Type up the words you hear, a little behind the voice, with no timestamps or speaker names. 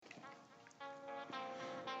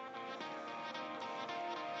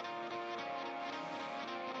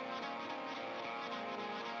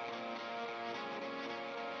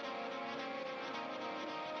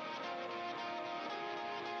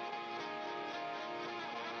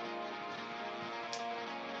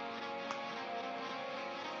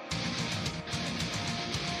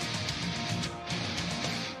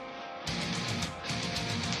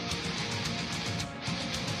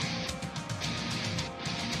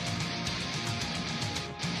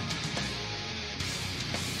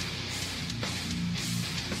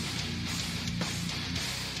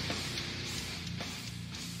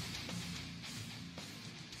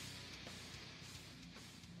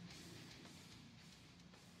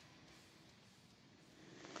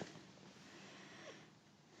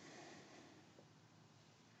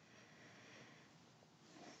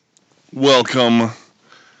Welcome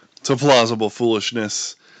to Plausible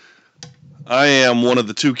Foolishness. I am one of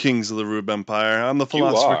the two kings of the Rube Empire. I'm the You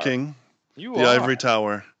Philosopher are. King, You the Ivory are.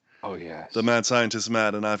 Tower, Oh, yes. the Mad Scientist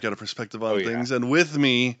Matt, and I've got a perspective Oh, on yeah. things. And with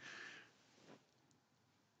me,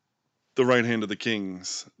 the right hand of the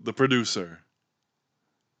kings, the producer,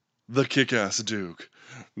 the kick-ass Duke,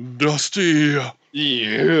 Dusty.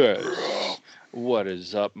 Yes. What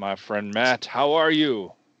is up, my friend Matt? How are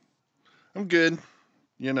you? I'm good.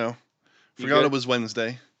 You know, You forgot it good? was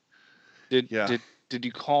Wednesday. Did Yeah. did did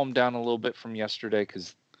you calm down a little bit from yesterday?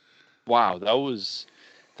 Because wow, that was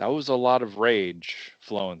a lot of rage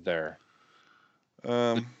flowing there. The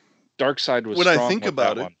Um, dark side was when I strong think with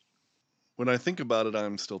that about it, one.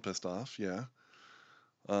 I'm still pissed off. Yeah.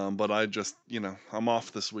 But I just, I'm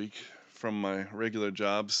off this week from my regular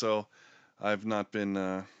job, so I've not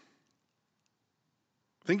been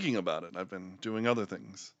thinking about it. I've been doing other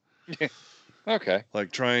things, Okay.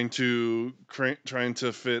 like trying to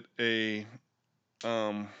fit a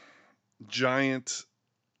um, giant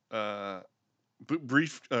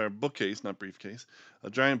bookcase, not briefcase, a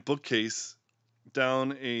giant bookcase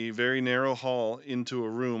down a very narrow hall into a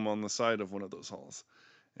room on the side of one of those halls,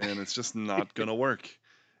 and it's just not gonna work.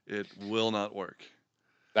 It will not work.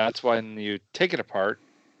 That's when you take it apart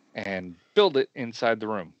and build it inside the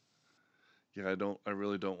room. Yeah, I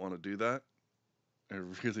really don't want to do that. I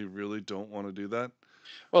really, really don't want to do that.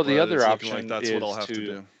 Well, the But other it's looking like option that's what I'll is have to to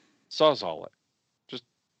do. sawzall it. Just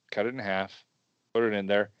cut it in half, put it in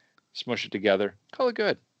there, smush it together, call it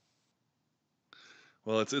good.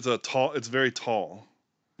 Well, it's very tall.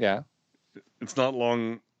 Yeah. It's not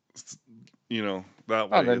long, that Oh,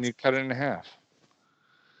 way. then you cut it in half.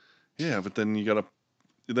 Yeah, but then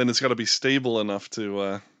it's gotta be stable enough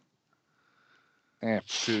Eh,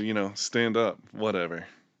 to stand up. Whatever.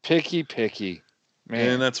 picky,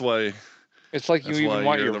 And man. It's like you that's why even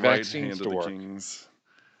want you're your the right vaccines hand of to the work. kings,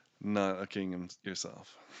 not a king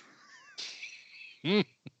yourself. Hmm.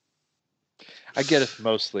 I get us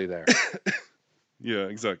mostly there. Yeah,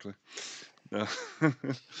 exactly. No.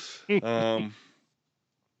 um,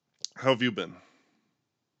 how have you been?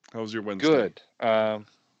 How was your Wednesday? Good.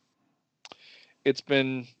 It's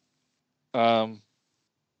been um,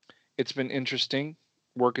 it's been interesting.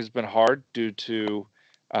 Work has been hard due to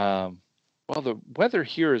um, well, the weather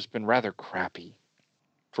here has been rather crappy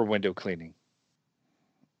for window cleaning.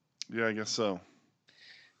 Yeah, I guess so.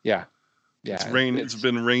 Yeah, yeah. It's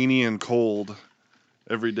been rainy and cold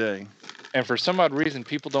every day. And for some odd reason,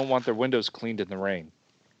 people don't want their windows cleaned in the rain.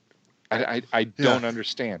 I Yeah, don't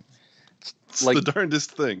understand. It's it's like the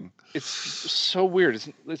darndest thing. it's so weird.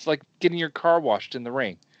 It's like getting your car washed in the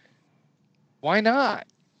rain. Why not?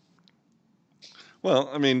 Well,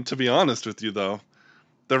 I mean, to be honest with you though,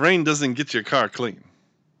 the rain doesn't get your car clean.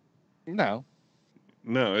 No,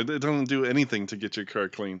 No, it doesn't do anything to get your car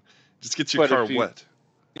clean. It just gets your but car if you wet.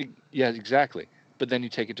 yeah, exactly. But then you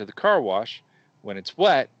take it to the car wash when it's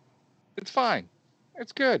wet, it's fine.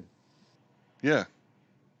 It's good. Yeah.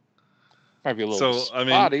 Might be a little So, I mean,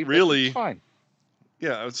 spotty, but it's really, fine.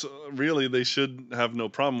 yeah, really they should have no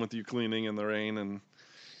problem with you cleaning in the rain and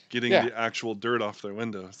getting Yeah. the actual dirt off their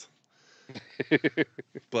windows.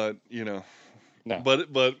 But, No.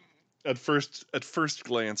 but at first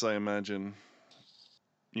glance I imagine,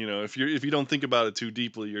 if you don't think about it too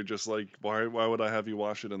deeply, you're just like, why would I have you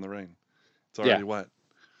wash it in the rain? It's Yeah. already wet.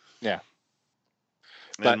 Yeah.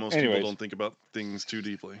 And But most people anyways, don't think about things too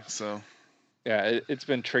deeply. So, yeah, it's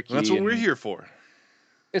been and that's tricky what we're and here for.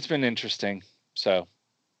 it's been interesting. So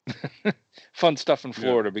fun stuff in Yeah.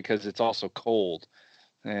 Florida because it's also cold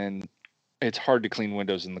and it's hard to clean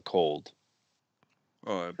windows in the cold.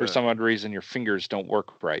 Oh, I For bet. some odd reason, your fingers don't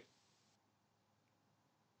work right.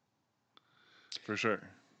 For sure.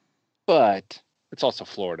 But it's also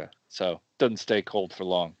Florida, so it doesn't stay cold for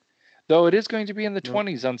long. Though it is going to be in the Nope.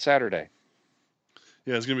 20s on Saturday.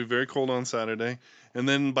 Yeah, it's gonna be very cold on Saturday, and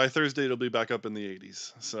then by Thursday it'll be back up in the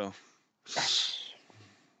 80s. So,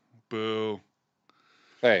 boo.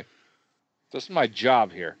 Hey, this is my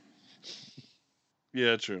job here.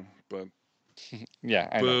 Yeah, true, but Yeah,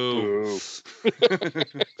 I know. boo. Boo.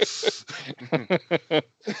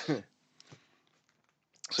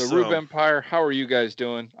 So, Rube So, Empire, how are you guys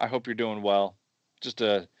doing? I hope you're doing well. Just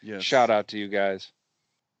a shout yes. out to you guys.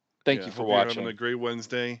 Thank Yeah, you for hope you're having a watching. great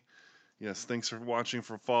Wednesday. Yes, thanks for watching,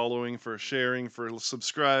 for following, for sharing, for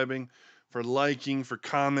subscribing, for liking, for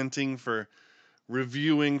commenting, for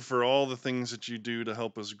reviewing, for all the things that you do to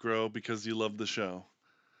help us grow because you love the show.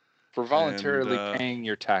 For And voluntarily paying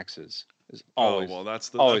your taxes is oh always well,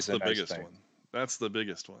 that's always a the nice biggest thing. one. That's the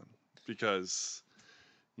biggest one because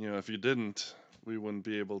if you didn't, we wouldn't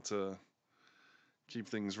be able to keep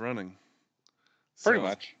things running. Pretty So,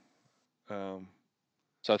 much. um,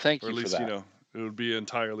 So thank or at you for least, that. it would be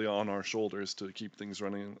entirely on our shoulders to keep things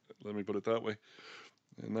running. Let me put it that way.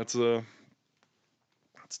 And that's I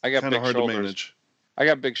got kind of big hard to shoulders. manage. I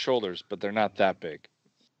got big shoulders, but they're not that big.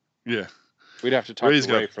 Yeah. We'd have to talk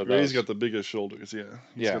to Ray for Ray's those. got the biggest shoulders. Yeah,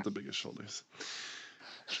 he's Yeah. got the biggest shoulders.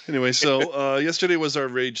 Anyway, so yesterday was our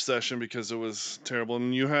rage session because it was terrible,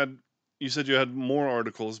 and you said you had more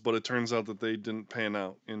articles, but it turns out that they didn't pan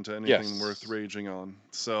out into anything worth Yes. raging on.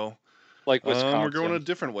 So Like we're going a Wisconsin.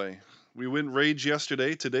 different way. We went rage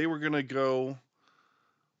yesterday. Today we're gonna go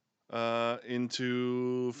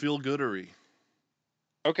into feel goodery.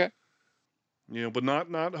 Okay. But not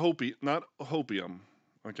hopium.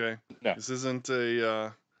 Okay, No. this isn't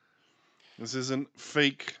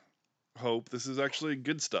fake hope. This is actually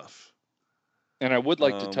good stuff. And I would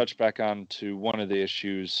like to Um, touch back on to one of the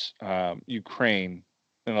issues, Ukraine,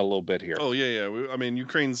 in a little bit here. oh yeah. I mean,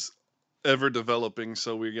 Ukraine's ever developing,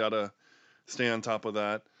 so we gotta stay on top of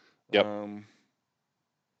that. Yep. Um,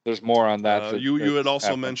 There's more on that. you had That's also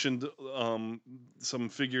happening. mentioned some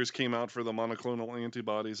figures came out for the monoclonal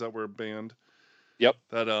antibodies that were banned. Yep.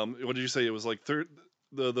 That what did you say? It was like the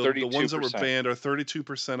ones that were 32%. banned are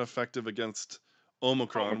 32% effective against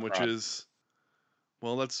Omicron, which Omicron. is,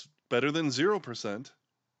 well, that's better than 0%.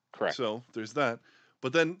 Correct. So there's that.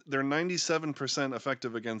 But then they're 97%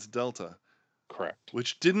 effective against Delta, Correct.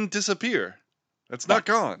 which didn't disappear. That's No. not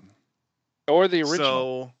gone. Or the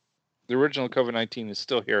original. So the original COVID-19 is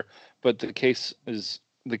still here, but the cases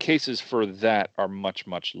for that are much,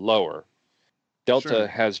 much lower. Delta sure.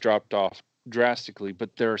 has dropped off drastically,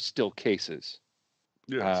 but there are still cases.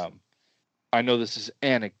 Yes. I know this is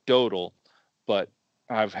anecdotal, but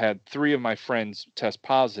I've had 3 of my friends test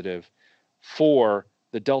positive for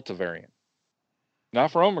the Delta variant.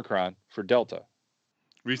 Not for Omicron, for Delta.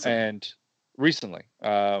 Recently. And recently.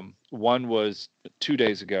 One was 2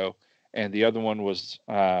 days ago, and the other one was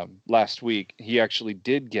last week. He actually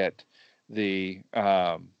did get the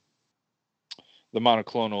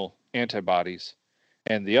monoclonal antibodies,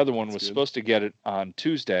 and the other one That's was good. supposed to get it on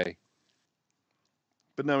Tuesday.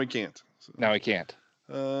 But now he can't. So. Now he can't.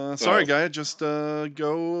 Sorry, guy. Just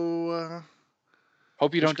go.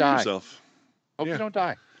 Hope you don't screw die. Yourself. Hope you don't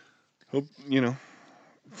die. Hope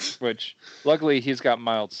Which, luckily, he's got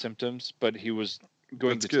mild symptoms, but he was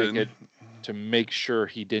going That's to good. take it to make sure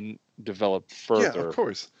he didn't develop further. Yeah, of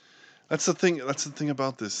course. That's the thing. That's the thing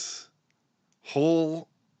about this whole,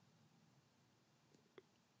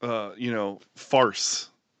 farce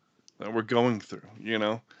that we're going through.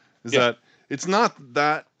 Is that it's not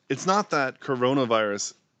that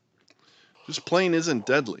coronavirus just plain isn't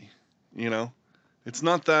deadly. It's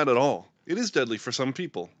not that at all. It is deadly for some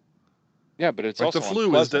people. Yeah, but it's like also the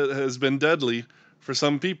flu has been deadly for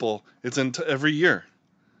some people. It's every year.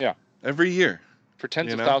 Yeah, every year for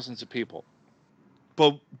tens of thousands of people.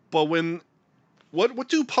 But when what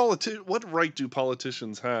right do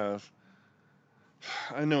politicians have?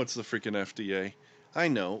 I know it's the freaking FDA. I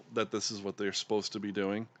know that this is what they're supposed to be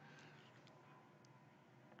doing.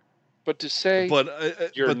 But to say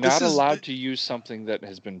you're not allowed to use something that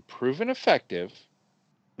has been proven effective,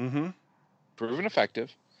 proven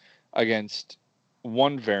effective against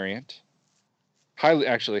one variant,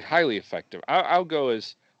 highly effective. I'll go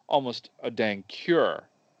as almost a dang cure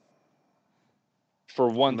for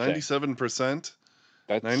one 97%.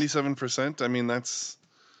 97%. I mean, that's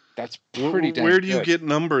pretty dang Where do you good. get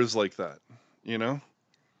numbers like that?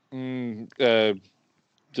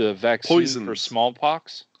 The vaccine Poisons. for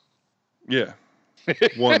smallpox. Yeah,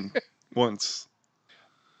 once.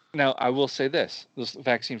 Now, I will say this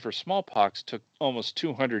vaccine for smallpox took almost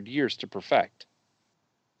 200 years to perfect.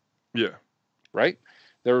 Yeah. Right?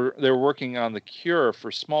 They're working on the cure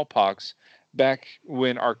for smallpox back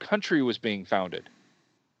when our country was being founded.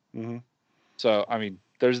 Mm-hmm. So, I mean,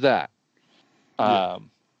 there's that. Yeah.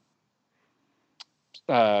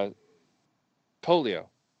 Polio.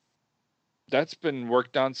 That's been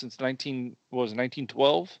worked on since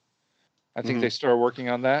 1912? I think they started working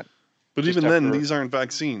on that. But even then, these aren't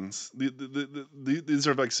vaccines. These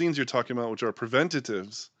are vaccines you're talking about, which are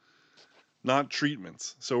preventatives, not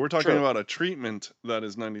treatments. So we're talking about a treatment that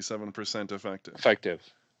is 97% effective.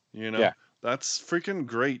 Yeah. That's freaking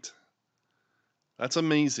great. That's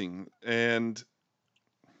amazing. And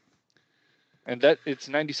that it's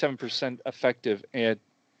 97% effective at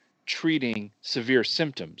treating severe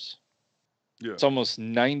symptoms. Yeah. It's almost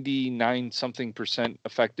 99 something percent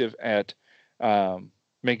effective at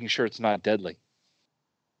making sure it's not deadly.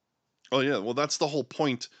 Oh yeah, well that's the whole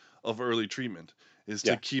point of early treatment is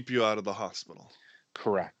to keep you out of the hospital.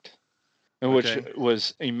 Correct. And which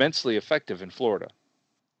was immensely effective in Florida.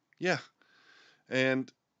 Yeah,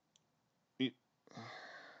 and y-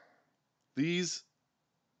 these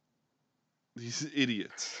these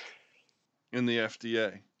idiots in the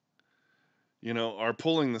FDA, are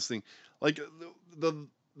pulling this thing. Like the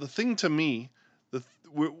thing to me,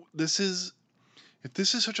 this is if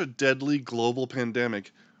this is such a deadly global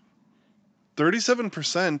pandemic,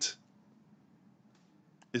 37%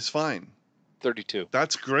 is fine. 32.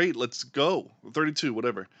 That's great. Let's go. 32,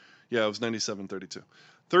 whatever. Yeah, it was 97, 32.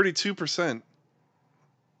 32%.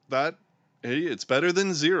 That Hey, it's better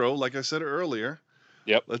than zero, like I said earlier.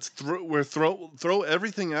 Yep. Let's throw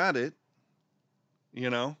everything at it, you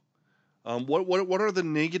know. What are the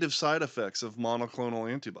negative side effects of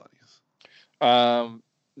monoclonal antibodies?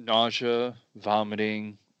 Nausea,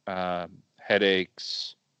 vomiting,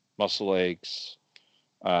 headaches, muscle aches.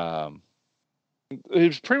 Um,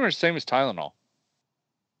 it's pretty much the same as Tylenol.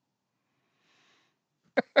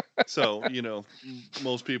 So,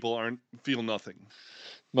 most people feel nothing.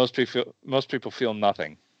 Most people feel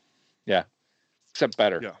nothing. Yeah, except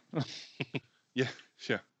better. Yeah. Yeah,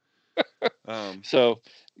 yeah. Um So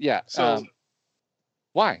yeah. so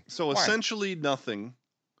Why? so Why? essentially nothing.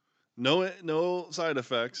 No side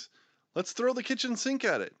effects. Let's throw the kitchen sink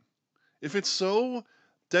at it. If it's so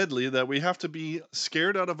deadly that we have to be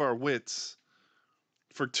scared out of our wits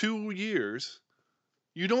for 2 years,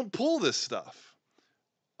 you don't pull this stuff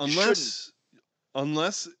You shouldn't. unless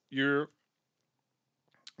unless you're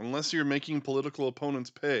unless you're making political opponents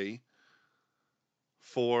pay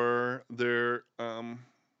for their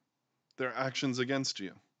actions against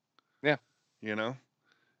you. Yeah. You know,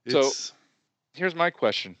 So it's here's my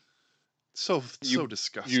question: so You you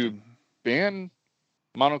disgusting. ban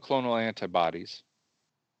monoclonal antibodies,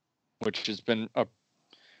 which has been a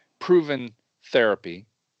proven therapy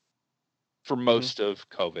for Hmm. most of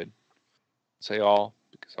COVID. Say all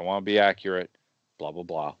because I want to be accurate. Blah blah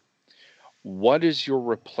blah. What is your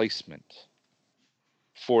replacement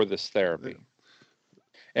for this therapy?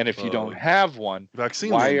 And if you don't Uh, have one,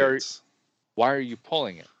 Vaccine why are mandates. why are you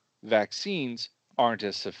pulling it? Vaccines aren't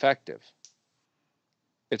as effective.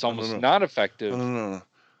 It's No, no, almost no, not no, no, effective no, no.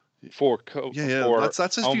 Yeah, yeah. for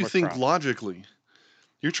That's if you think Omicron. logically.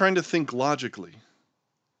 You're trying to think logically.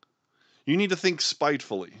 You need to think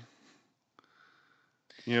spitefully.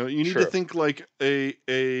 You need to True. think like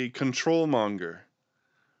a control monger.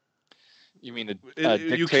 You mean a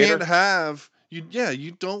You can't dictator? have you. Yeah,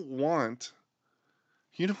 you don't want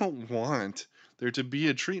there to be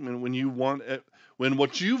a treatment when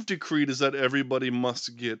what you've decreed is that everybody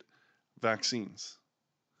must get vaccines.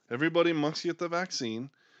 Everybody must get the vaccine,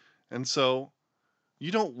 and so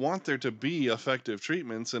you don't want there to be effective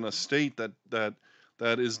treatments in a state that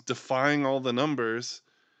is defying all the numbers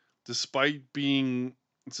despite being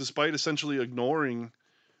despite essentially ignoring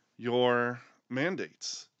your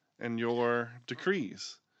mandates and your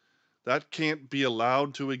decrees. That can't be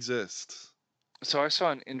allowed to exist. So I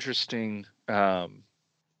saw an interesting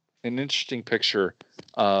picture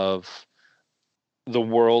of the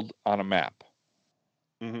world on a map,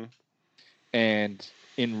 Hmm. and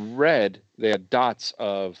in red they had dots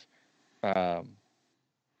of um,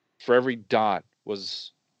 for every dot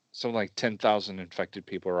was something like 10,000 infected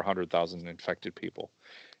people or 100,000 infected people,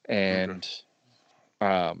 Okay. and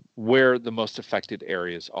where the most affected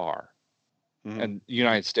areas are. Hmm. And the Hmm.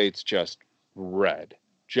 United States just red.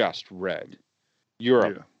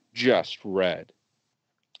 Europe Yeah. just red.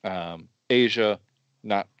 Asia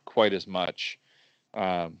not quite as much.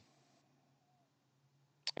 Um,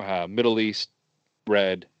 Middle East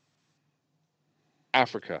red.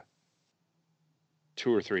 Africa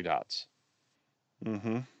 2 or 3 dots.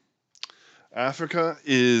 Hmm. Africa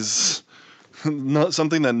is not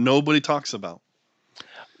something that nobody talks about.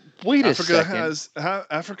 Wait a second.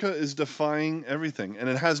 Africa is defying everything, and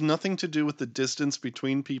it has nothing to do with the distance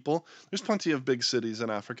between people. There's plenty of big cities in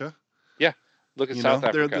Africa. Yeah, look at South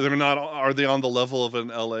They're Africa. they're not. Are they on the level of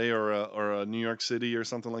an L.A. or a New York City or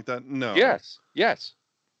something like that? No, Yes.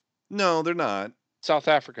 no, they're not. South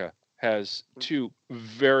Africa has 2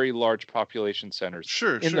 very large population centers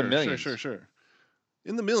Sure, in the sure, sure, sure, millions. sure.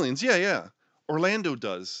 In the millions, yeah, yeah. Orlando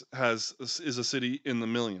is a city in the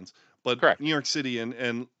millions, but New Correct. York City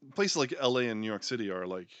and places like L.A. and New York City are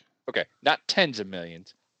like Okay, not tens of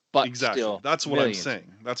millions, but exactly. still That's what I'm millions.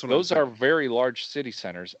 saying. That's what I'm Those are saying. very large city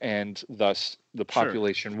centers, and thus the Sure,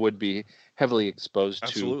 population would be heavily exposed to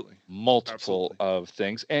absolutely, multiple absolutely. of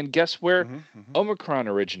things. And guess where Hmm. Hmm. Omicron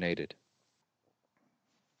originated?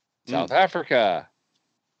 Mm, South Africa.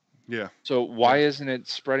 yeah, So why yeah. isn't it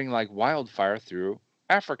spreading like wildfire through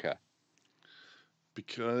Africa?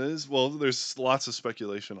 Because there's lots of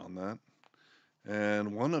speculation on that,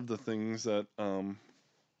 and one of the things that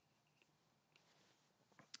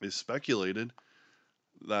is speculated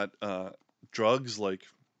that drugs like,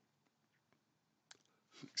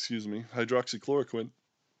 excuse me, hydroxychloroquine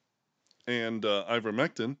and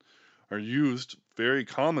ivermectin are used very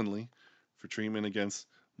commonly for treatment against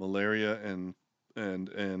malaria and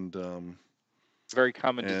Very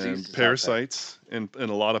common and diseases out there. parasites and a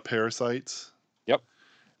lot of parasites. Yep.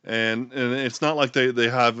 And it's not like they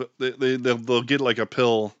have they'll get like a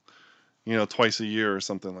pill, twice a year or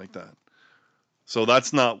something like that. So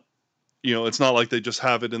that's not, it's not like they just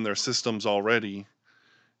have it in their systems already,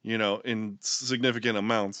 in significant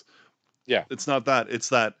amounts. Yeah. It's not that. It's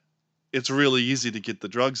that it's really easy to get the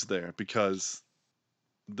drugs there because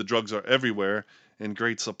the drugs are everywhere in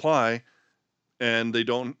great supply, and they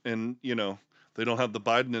don't have the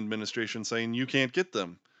Biden administration saying you can't get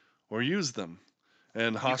them or use them,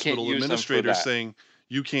 and You can't hospital use them for administrators that. saying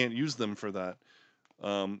you can't use them for that,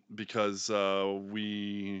 because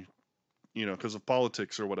because of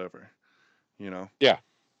politics or whatever, you know. Yeah.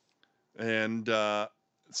 And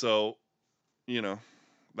so, you know,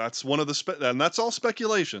 that's one of the and that's all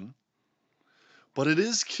speculation, but it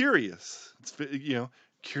is curious. It's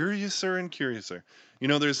curiouser and curiouser.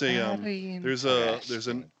 There's Very a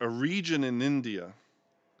interesting. region in India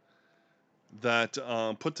that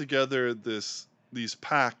put together these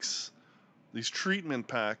packs, these treatment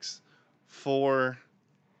packs for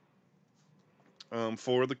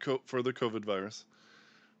for the COVID virus,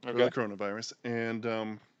 for the Okay. coronavirus,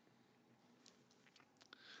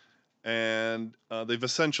 and they've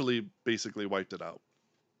essentially basically wiped it out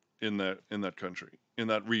in that country, in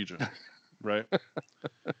that region, right?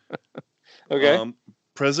 Okay. Um,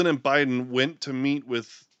 President Biden went to meet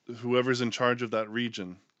with whoever's in charge of that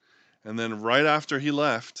region, and then right after he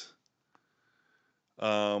left,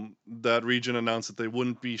 that region announced that they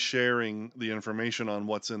wouldn't be sharing the information on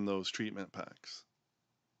what's in those treatment packs.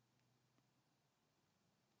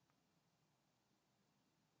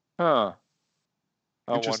 Huh.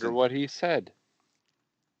 I wonder Interesting. what he said.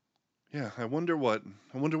 Yeah, I wonder what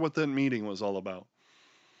that meeting was all about.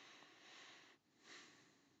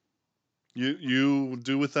 You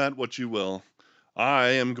do with that what you will. I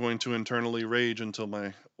am going to internally rage until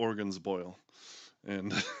my organs boil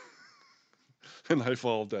and and I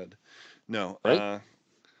fall dead. No, Right?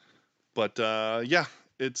 but yeah,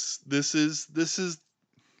 it's this is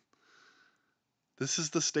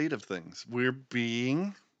the state of things. We're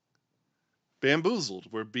being bamboozled.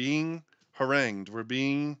 We're being harangued. We're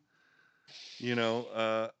being,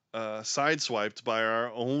 sideswiped by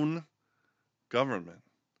our own government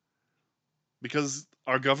because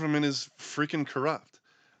our government is freaking corrupt.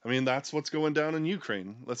 I mean, that's what's going down in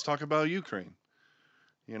Ukraine. Let's talk about Ukraine.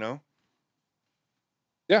 You know,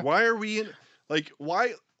 Yeah. why are we in? Like,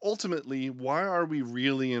 why are we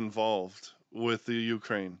really involved with the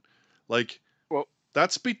Ukraine? Like, Well,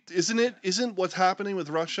 isn't what's happening with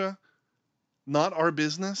Russia not our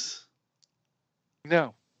business?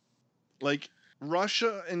 no. Like,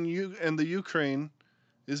 Russia and the Ukraine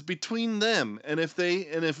is between them, and if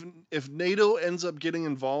NATO ends up getting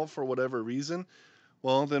involved for whatever reason,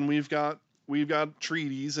 well, then we've got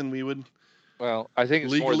treaties, and we would Well, I think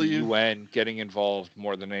it's more the legally. UN getting involved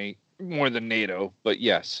more than NATO, but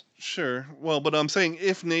yes. Sure. Well, but I'm saying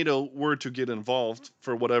if NATO were to get involved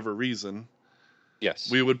for whatever reason,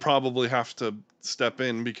 Yes. we would probably have to step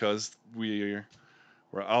in because we're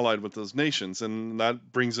allied with those nations, and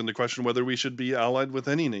that brings into question whether we should be allied with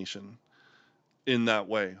any nation in that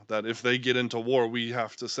way. That if they get into war, we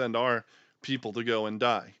have to send our people to go and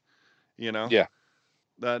die. You know, Yeah.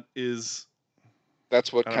 that is,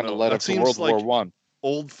 That's what I don't kind of know. led That up to World seems War like One.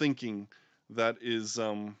 old thinking. That is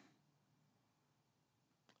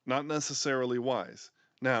not necessarily wise.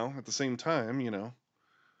 Now, at the same time,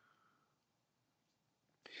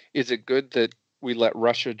 Is it good that we let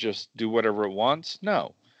Russia just do whatever it wants?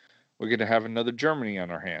 No. We're going to have another Germany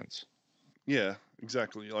on our hands. yeah,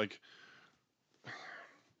 exactly. Like,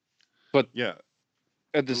 But yeah,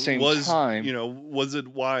 at the same was time, was it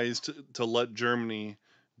wise to let Germany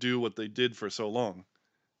do what they did for so long?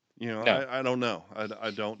 no. I don't know.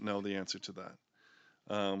 I don't know the answer to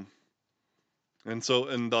that. Um, and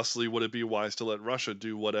thusly, would it be wise to let Russia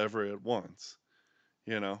do whatever it wants?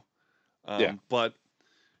 You know. Yeah. But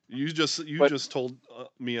you But just told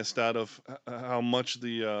me a stat of how much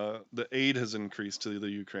the aid has increased to the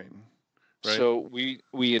Ukraine, right? so we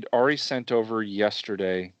had already sent over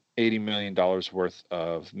yesterday $80 million worth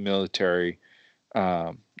of military,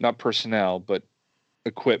 not personnel, but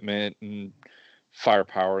equipment and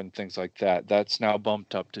firepower and things like that. That's now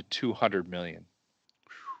bumped up to 200 million.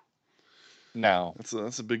 Now,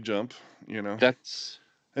 That's a big jump. that's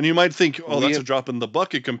And you might think, oh, We that's a have drop in the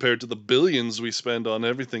bucket compared to the billions we spend on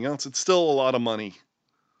everything else. It's still a lot of money.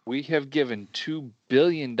 we have given $2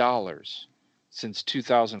 billion since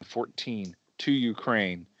 2014 to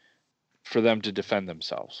Ukraine for them to defend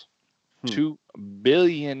themselves. $2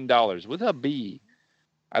 billion with a B.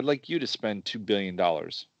 I'd like you to spend $2 billion.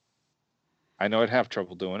 I know I'd have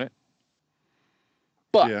trouble doing it,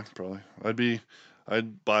 but Yeah, probably.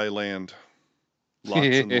 I'd buy land. Lots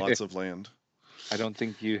and lots of land. I don't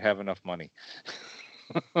think you have enough money,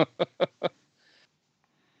 Yeah,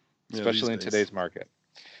 these especially in days. today's market.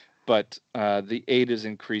 But the aid is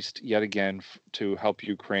increased yet again to help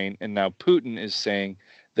Ukraine. And now Putin is saying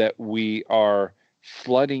that we are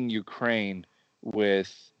flooding Ukraine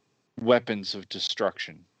with weapons of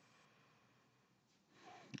destruction.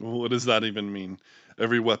 What does that even mean?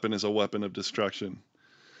 Every weapon is a weapon of destruction.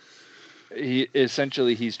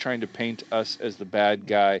 He's trying to paint us as the bad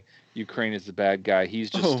guy. Ukraine is the bad guy. He's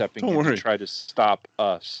just stepping don't in to worry. try to stop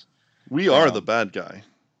us. We are the bad guy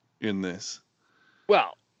in this.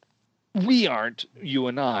 Well, we aren't, you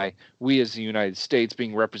and I, we as the United States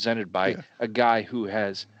being represented by a guy who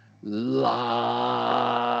has lots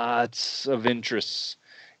of interests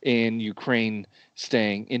in Ukraine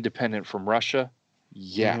staying independent from Russia.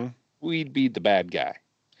 Yeah, we'd be the bad guy.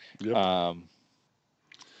 Yep.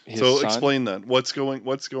 So explain that. What's going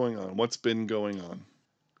on? What's been going on?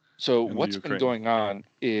 So what's been going on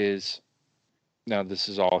is, now this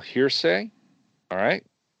is all hearsay. All right.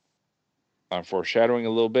 I'm foreshadowing a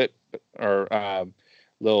little bit, or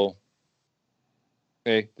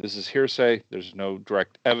hey, this is hearsay. There's no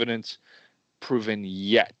direct evidence proven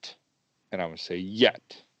yet. And I'm going to say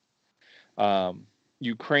yet.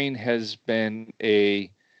 Ukraine has been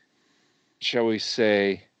shall we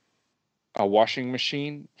say, a washing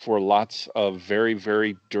machine for lots of very,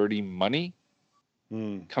 very dirty money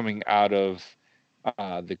coming out of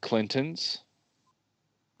the Clintons,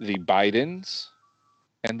 the Bidens,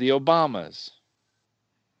 and the Obamas.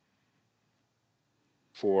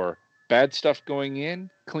 For bad stuff going in,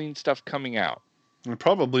 clean stuff coming out. And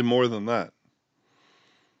probably more than that.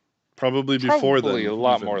 Probably before then. Probably a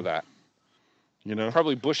lot more of that. You know?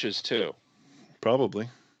 Probably Bushes too. Probably.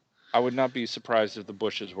 I would not be surprised if the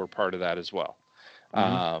Bushes were part of that as well.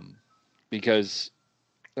 Because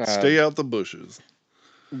stay out the bushes.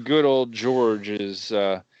 Good old George is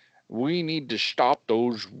we need to stop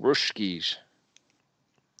those Ruskies.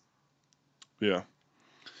 Yeah.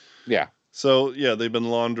 Yeah. So yeah, they've been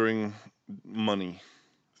laundering money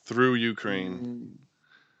through Ukraine.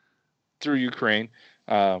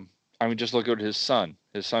 I mean, just look at his son.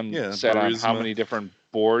 His son sat on how many different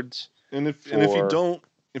boards? And if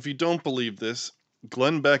you don't believe this,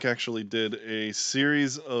 Glenn Beck actually did a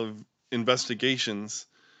series of investigations,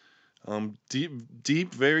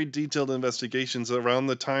 deep, very detailed investigations around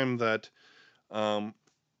the time that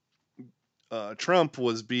Trump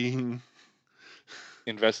was being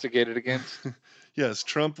investigated against. Yes,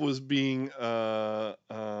 Trump was being what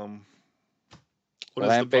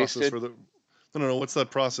is the process for the no what's that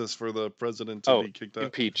process for the president to be kicked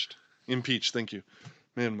out? Impeached, thank you.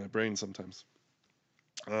 Man, my brain sometimes.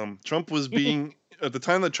 Trump was being at the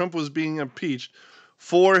time that Trump was being impeached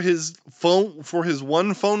for his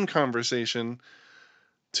one phone conversation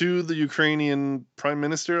to the Ukrainian prime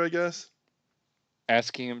minister, I guess.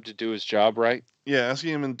 Asking him to do his job right? Yeah,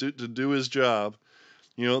 asking him to do his job.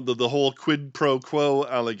 You know, the whole quid pro quo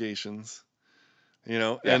allegations. You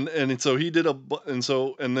know, and so he did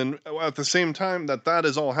and then at the same time that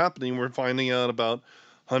is all happening, we're finding out about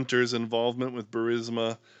Hunter's involvement with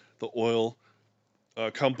Burisma, the oil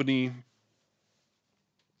company.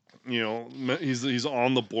 You know, he's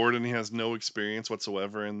on the board and he has no experience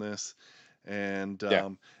whatsoever in this, and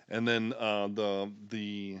then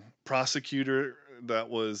the prosecutor that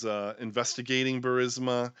was investigating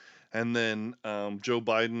Burisma, and then Joe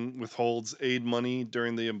Biden withholds aid money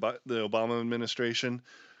during the Obama administration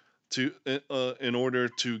to in order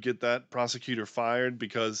to get that prosecutor fired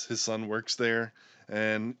because his son works there,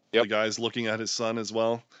 and the guy's looking at his son as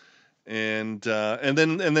well, and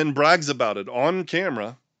then brags about it on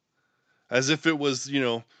camera, as if it was, you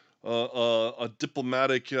know, a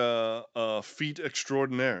diplomatic feat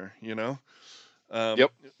extraordinaire, you know.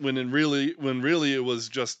 When really it was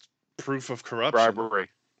just proof of corruption, bribery.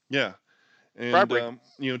 Yeah, and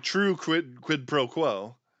you know, true quid pro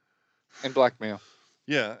quo and blackmail.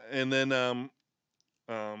 Yeah, and then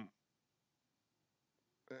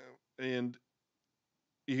and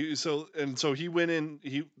he went in.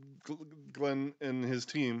 Glenn and his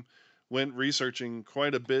team went researching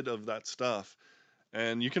quite a bit of that stuff,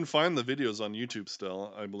 and you can find the videos on YouTube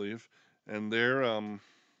still, I believe, and they're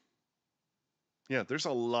Yeah, there's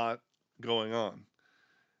a lot going on.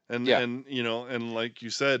 Yeah, And and like you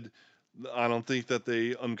said, I don't think that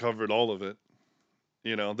they uncovered all of it.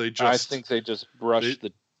 They I just think they just they brushed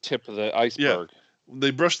the tip of the yeah, iceberg.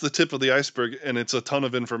 they brushed the tip of the iceberg, and it's a ton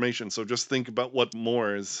of information. So just think about what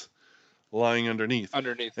more is lying underneath.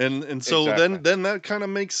 Underneath. And so Exactly. then that kind of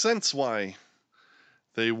makes sense why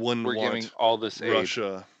they wouldn't We're giving want all this aid.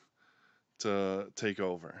 Russia to take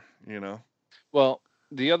over. Well,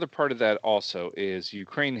 the other part of that also is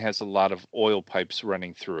Ukraine has a lot of oil pipes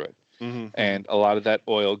running through it, Hmm. and a lot of that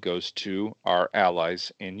oil goes to our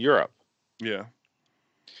allies in Europe. Yeah.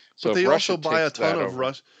 So But if they Russia also buy a takes ton that of over,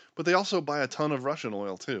 Rus but they also buy a ton of Russian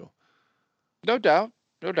oil too. no doubt,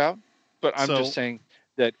 no doubt. But I'm just So, saying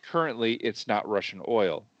that currently it's not Russian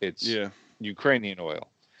oil, it's yeah. Ukrainian oil.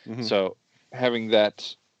 Hmm. So having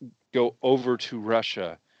that go over to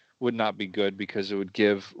Russia would not be good because it would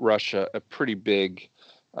give Russia a pretty big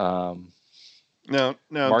um, Now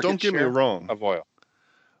don't market get me share wrong. of oil.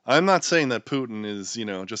 I'm not saying that Putin is,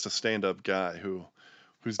 just a stand-up guy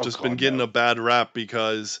who's Oh just been God, getting a no. bad rap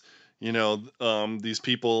because, these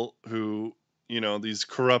people who, these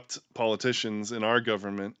corrupt politicians in our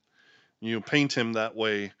government, paint him that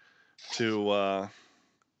way to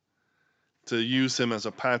use him as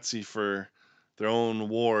a patsy for their own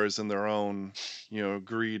wars and their own,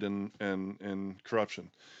 greed and corruption.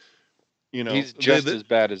 He's They, just as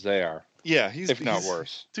bad as they are, yeah, if not he's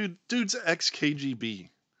worse. dude's ex KGB.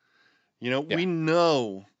 Yeah. We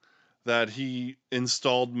know that he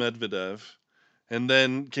installed Medvedev and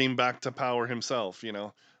then came back to power himself.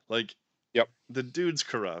 Like, Yep. the dude's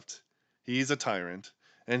corrupt. He's a tyrant,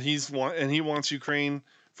 and he wants Ukraine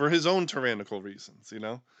for his own tyrannical reasons.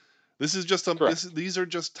 This is just Correct. these are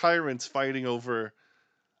just tyrants fighting over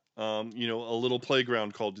a little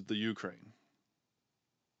playground called the Ukraine,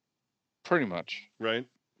 Pretty much. right?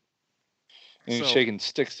 And he's So, shaking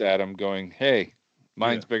sticks at him, going, "Hey, yeah.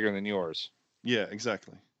 mine's bigger than yours." Yeah,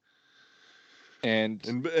 exactly. And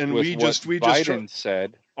And with what we just try, Biden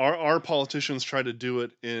said, our politicians try to do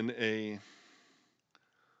it in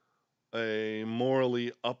a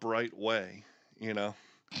morally upright way, you know?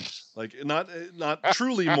 Like, not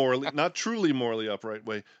truly morally upright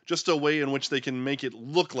way, just a way in which they can make it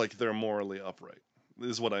look like they're morally upright.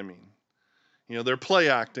 Is what I mean. They're play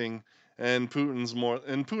acting, and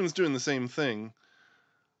Putin's doing the same thing,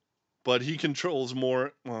 but he controls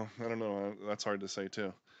more. Well, I don't know. That's hard to say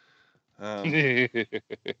too. Um,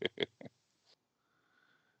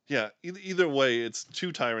 yeah. Either way, it's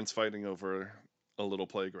two tyrants fighting over a little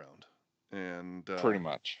playground, and pretty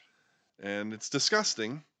much. it's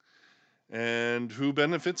disgusting. And who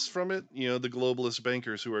benefits from it? The globalist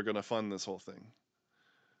bankers who are going to fund this whole thing.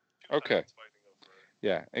 Okay.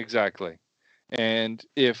 Yeah, exactly. And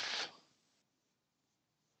if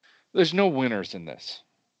there's no winners in this,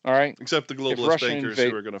 all right? Except the If globalist Russia bankers who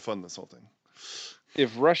invade are going to fund this whole thing.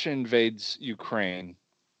 if Russia invades Ukraine,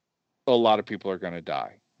 a lot of people are going to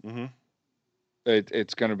die. Hmm.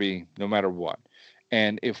 It's going to be no matter what.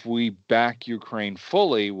 And if we back Ukraine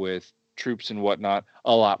fully with troops and whatnot,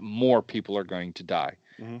 a lot more people are going to die.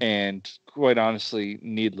 Hmm. And quite honestly,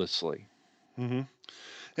 needlessly. Hmm.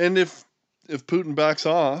 And if Putin backs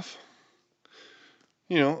off,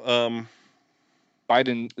 you know,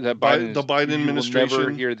 Biden the is, Biden you will never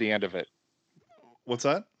administration. hear the end of it. What's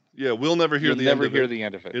that? Yeah, we'll never hear You'll the end never of hear it. the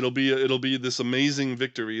end of it. It'll be this amazing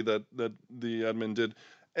victory that the admin did,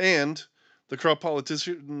 and the corrupt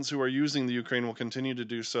politicians who are using the Ukraine will continue to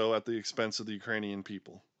do so at the expense of the Ukrainian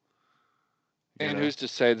people. You And know. who's to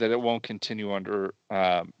say that it won't continue under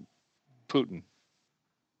Putin?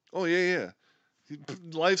 Oh, yeah, yeah.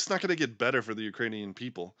 Life's not going to get better for the Ukrainian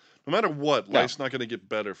people. No matter what, No. life's not going to get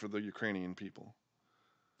better for the Ukrainian people.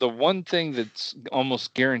 The one thing that's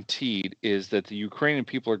almost guaranteed is that the Ukrainian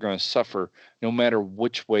people are going to suffer no matter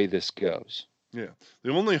which way this goes. Yeah.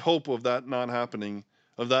 The only hope of that not happening,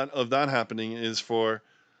 of that happening, is for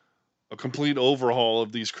a complete overhaul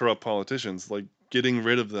of these corrupt politicians, like getting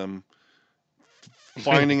rid of them,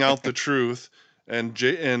 finding out the truth, and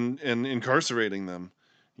incarcerating them,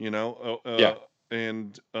 Yeah.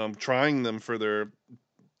 and trying them for their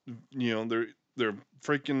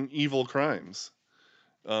freaking evil crimes.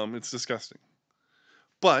 It's disgusting.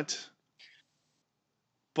 But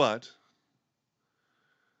but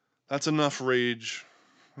that's enough rage,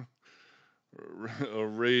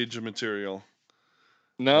 rage material.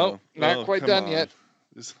 No, not Oh, quite come done on. yet.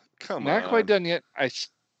 Come Not quite on. done yet. I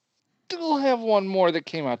still have one more that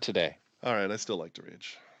came out today. All right, I still like to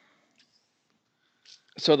rage.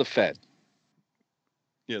 So the Fed,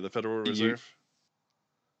 Yeah, the Federal you, Reserve.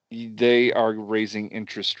 they are raising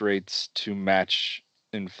interest rates to match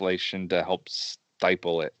inflation to help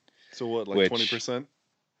stifle it. So what, like Which 20%?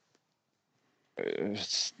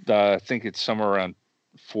 I think it's somewhere around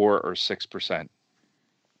 4 or 6%.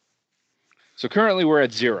 So currently we're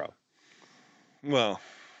at 0. Well,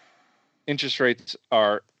 Interest rates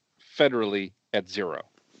are federally at 0,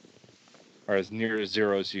 or as near to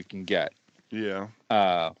 0 as you can get. yeah.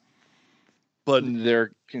 But But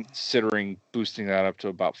they're considering boosting that up to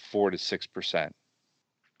about 4 to 6%.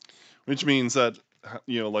 which means that,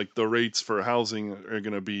 like the rates for housing are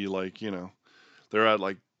going to be like, they're at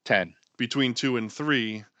like 10. between 2 and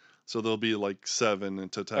 3, so they'll be like 7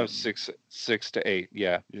 to 10. 6 to 8,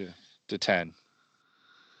 yeah. To 10.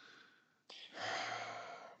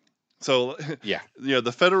 So yeah,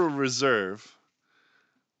 the Federal Reserve,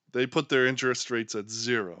 they put their interest rates at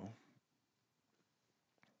 0.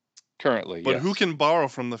 Currently, but yes. who can borrow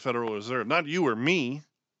from the Federal Reserve? Not you or me.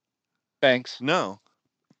 Banks. No,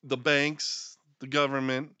 the banks, the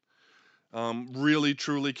government, really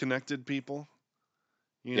truly connected people.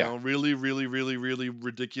 Really, really, really, really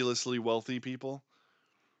ridiculously wealthy people.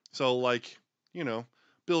 So like,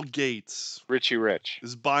 Bill Gates Richie Rich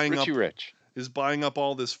is buying Rich is buying up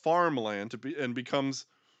all this farmland and becomes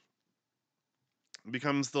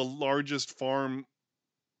the largest farm,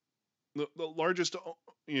 the largest.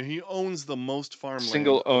 He owns the most farmland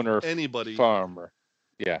single owner of anybody farmer.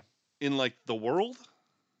 Yeah. In like the world.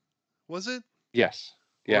 Was it? Yes.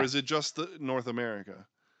 Or Yeah. is it just the North America?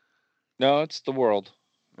 No, it's the world.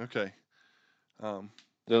 Okay.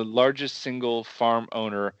 The largest single farm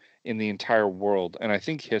owner in the entire world, and I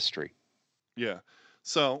think history. Yeah.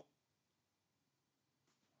 So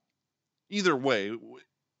either way,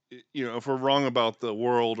 if we're wrong about the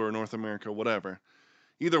world or North America, whatever,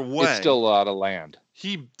 either way, it's still a lot of land.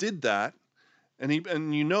 He did that, and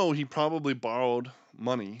he probably borrowed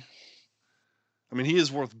money. I mean, he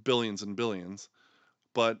is worth billions and billions,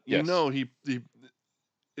 but yes.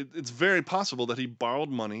 It's very possible that he borrowed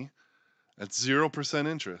money at 0%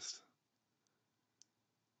 interest.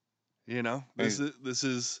 This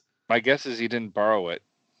is. My guess is he didn't borrow it.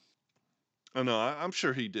 Oh no, I'm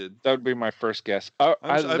sure he did. That would be my first guess.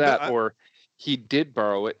 Either that, or he did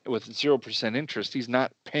borrow it with 0% interest. He's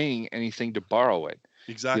not paying anything to borrow it.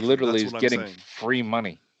 Exactly. He literally is getting free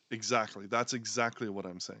money. Exactly. That's exactly what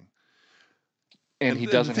I'm saying. And he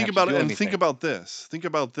doesn't think have about to do it. anything. And think about this. Think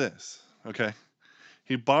about this. Okay.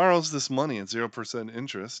 He borrows this money at 0%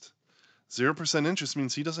 interest. 0% interest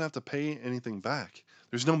means he doesn't have to pay anything back.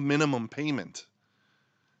 There's no minimum payment.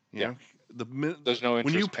 There's when no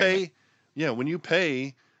interest you pay. When you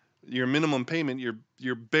pay your minimum payment,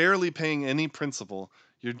 you're barely paying any principal.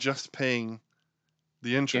 You're just paying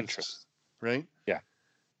the interest. Right? Yeah.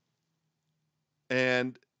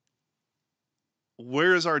 And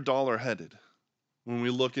where is our dollar headed when we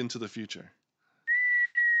look into the future?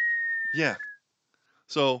 Yeah.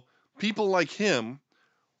 So people like him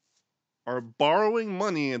are borrowing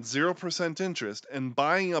money at 0% interest and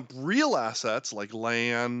buying up real assets like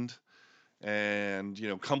land and,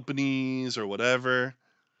 companies or whatever.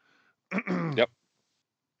 Yep.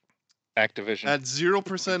 Activision. At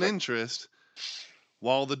 0% interest,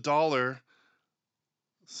 while the dollar,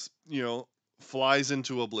 flies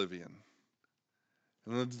into oblivion.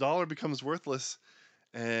 And the dollar becomes worthless.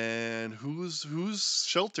 And who's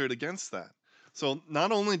sheltered against that? So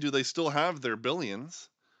not only do they still have their billions,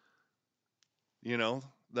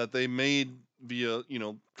 that they made via,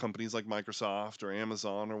 companies like Microsoft or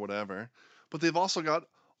Amazon or whatever, but they've also got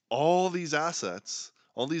all these assets,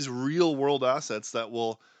 all these real world assets that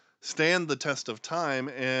will stand the test of time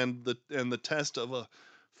and the test of a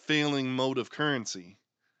failing mode of currency,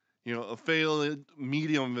 a failed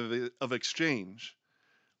medium of exchange,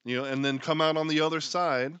 and then come out on the other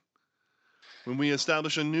side when we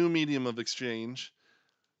establish a new medium of exchange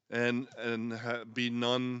and be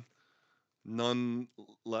none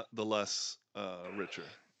the less richer.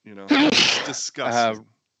 It's disgusting.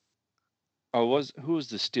 Who was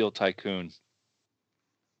the steel tycoon?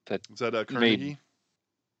 Is that Carnegie?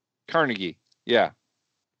 Carnegie, yeah.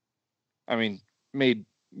 I mean, made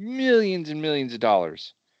millions and millions of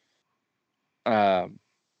dollars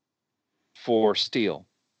for steel,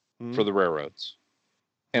 for the railroads,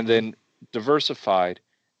 and then diversified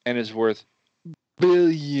and is worth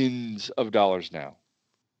billions of dollars now.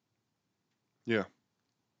 Yeah.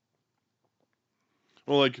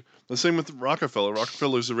 Well, like the same with Rockefeller.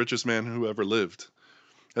 Rockefeller's the richest man who ever lived.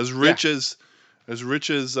 As rich as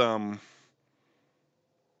Bezos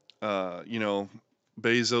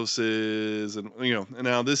is, and and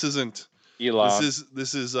now this isn't Elon.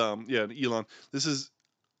 This is Elon. This is,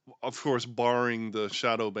 of course, barring the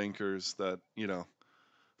shadow bankers that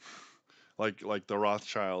like the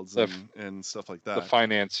Rothschilds The and stuff like the that.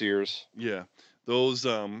 financiers. Yeah, those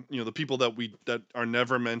the people that are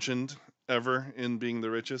never mentioned ever in being the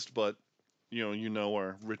richest, but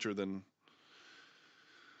are richer than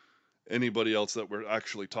anybody else that we're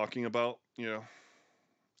actually talking about.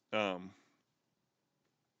 Um,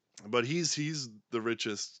 but he's the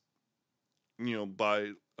richest, by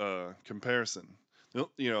comparison.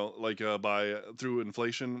 Like by through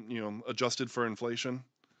inflation, adjusted for inflation.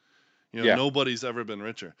 Yeah, Nobody's ever been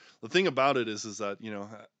richer. The thing about it is that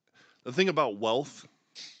the thing about wealth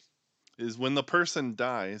is when the person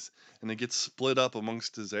dies and it gets split up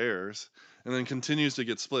amongst his heirs and then continues to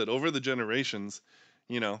get split over the generations.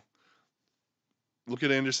 you know Look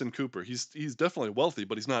at Anderson Cooper. He's definitely wealthy,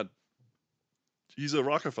 but he's a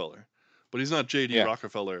Rockefeller, but he's not JD yeah,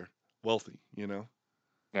 Rockefeller wealthy. no,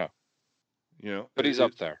 You know but he's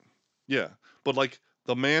up there. yeah, but like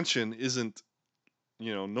the mansion isn't.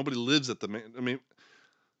 Nobody lives at the I mean,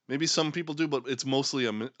 maybe some people do, but it's mostly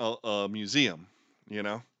a museum. You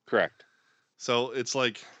know, Correct. so it's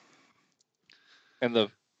like And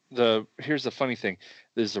the here's the funny thing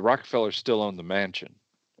is the Rockefellers still own the mansion.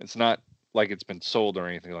 It's not like it's been sold or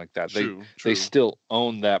anything like that. They true. still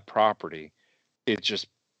own that property. It's just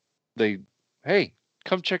they hey,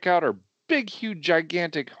 come check out our big, huge,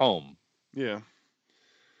 gigantic home. Yeah,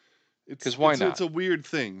 Because it's why it's not? a weird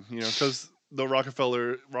thing, because the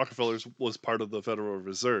Rockefellers was part of the Federal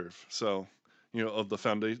Reserve, so of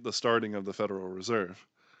the starting of the Federal Reserve.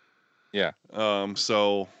 Yeah.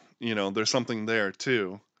 So there's something there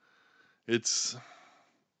too. It's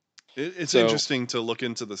it's So interesting to look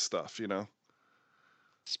into this stuff.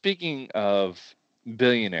 speaking of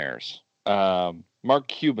billionaires, Mark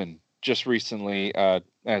Cuban just recently,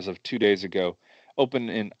 as of 2 days ago, opened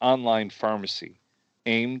an online pharmacy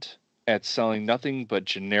aimed at selling nothing but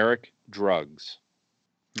generic drugs.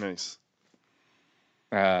 Nice.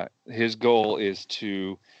 His goal is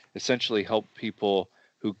to essentially help people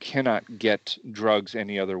who cannot get drugs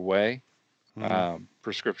any other way, Hmm.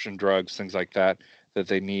 prescription drugs, things like that, that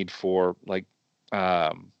they need for like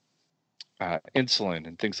um, insulin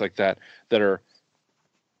and things like that, that are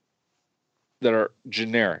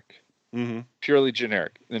generic, Hmm. purely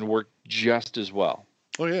generic, and work just as well.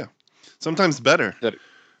 Oh yeah, sometimes better, That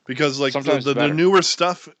because like sometimes the better. newer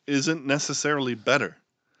stuff isn't necessarily better.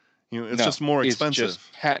 It's No, just more it's just expensive.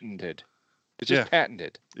 patented. It's just Yeah,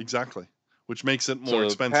 patented. exactly. Which makes it more So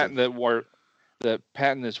expensive. the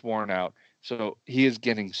patent is worn out. So he is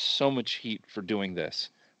getting so much heat for doing this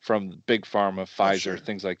from big pharma, Oh Pfizer, sure.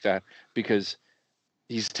 things like that, because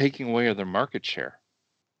he's taking away their market share.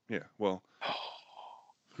 Yeah. Well,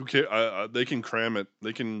 who care? They can cram it.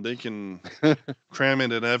 They can cram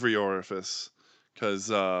it in every orifice. Cause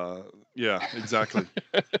yeah, exactly.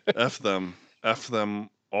 F them. F them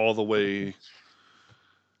all the way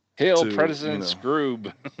Hail to President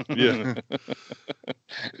Scroob. yeah.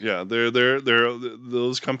 Yeah.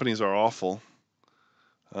 Those companies are awful.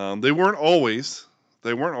 They weren't always.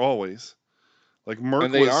 They weren't always. Like And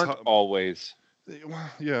Merck they was. aren't always.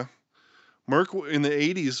 Yeah. Merck in the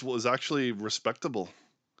 '80s was actually respectable.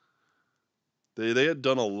 They had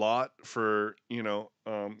done a lot for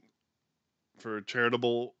for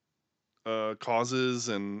charitable causes,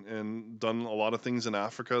 and done a lot of things in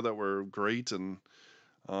Africa that were great, and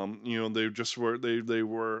they just were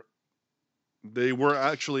they were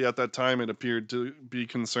actually at that time, it appeared, to be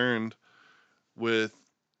concerned with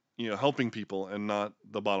helping people and not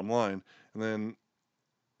the bottom line. And then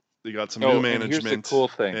they got some new Oh, and here's the management, cool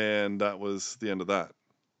thing. and that was the end of that.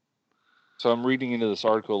 So I'm reading into this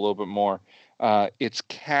article a little bit more. It's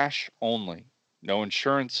cash only, no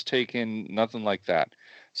insurance taken, nothing like that.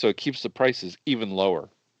 So it keeps the prices even lower.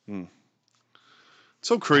 Hmm.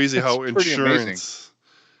 So crazy It's how pretty amazing.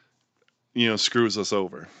 insurance screws us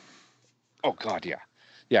over. Oh God, yeah,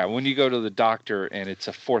 yeah. When you go to the doctor and it's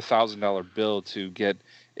a $4,000 bill to get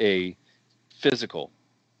a physical,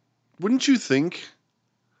 Wouldn't you think?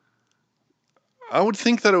 I would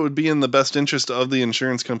think that it would be in the best interest of the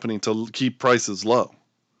insurance company to keep prices low.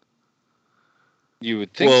 you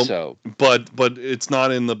would think Well, so. but it's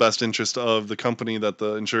not in the best interest of the company that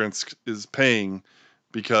the insurance is paying,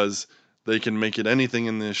 because they can make it anything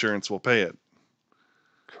and the insurance will pay it.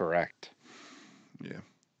 Correct. Yeah.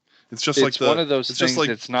 It's just like It's one of those it's just things. like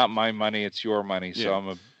It's not my money; it's your money. So yeah. I'm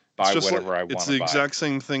gonna It's buy just like whatever I it's want to the buy. exact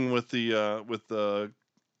same thing with the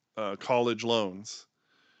college loans.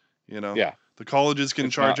 Yeah, The colleges can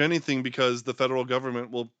it's charge not. anything because the federal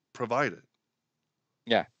government will provide it.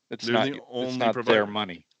 Yeah, They're the It's only not their provider.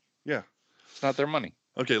 money. Yeah. It's not their money.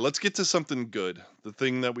 Okay, let's get to something good. The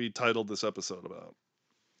thing that we titled this episode about.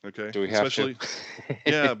 Okay, Do we have to? especially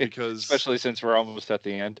yeah, because Especially since we're almost at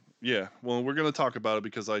the end. yeah, well, we're gonna talk about it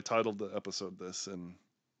because I titled the episode this, and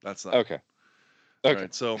that's that. Okay. All Okay.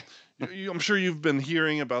 right, so I'm sure you've been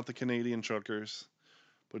hearing about the Canadian truckers,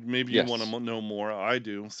 but maybe you want Yes, to know more. I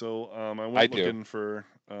do. So I I went do. looking for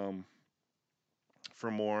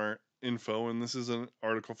more info, and this is an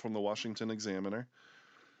article from the Washington Examiner.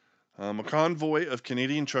 A convoy of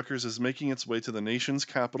Canadian truckers is making its way to the nation's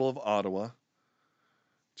capital of Ottawa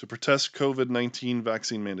to protest COVID-19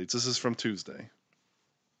 vaccine mandates. This is from Tuesday,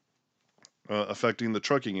 affecting the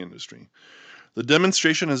trucking industry. The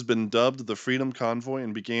demonstration has been dubbed the Freedom Convoy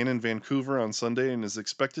and began in Vancouver on Sunday and is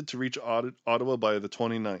expected to reach Ottawa by the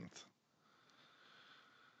 29th.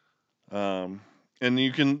 Um, and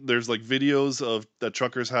there's like videos of that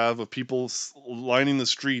truckers have of people lining the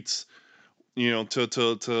streets,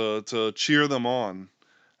 to cheer them on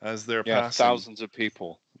as they're Yeah, passing. thousands It's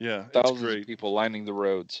of great. people lining the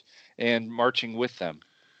roads and marching with them.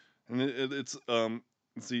 And this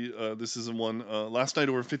is one. Last night,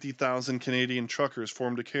 over 50,000 Canadian truckers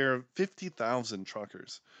formed a 50,000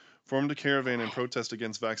 truckers formed a caravan in Wow. protest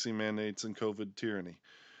against vaccine mandates and COVID tyranny.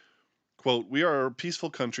 Quote, "We are a peaceful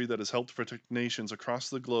country that has helped protect nations across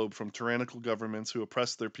the globe from tyrannical governments who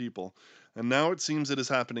oppress their people, and now it seems it is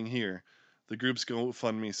happening here," the group's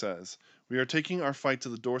GoFundMe says. "We are taking our fight to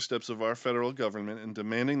the doorsteps of our federal government and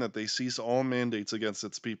demanding that they cease all mandates against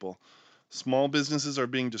its people. Small businesses are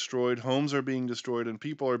being destroyed, homes are being destroyed, and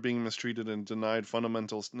people are being mistreated and denied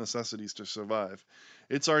fundamental necessities to survive.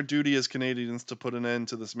 It's our duty as Canadians to put an end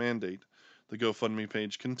to this mandate," the GoFundMe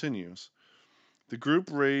page continues. The group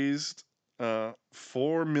raised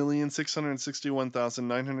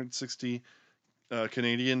 4,661,960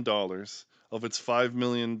 Canadian dollars of its $5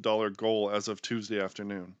 million goal as of Tuesday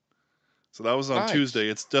afternoon. So that was on Nice. Tuesday.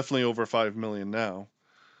 It's definitely over 5 million now.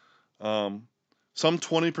 Um, some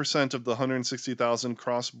 20% of the 160,000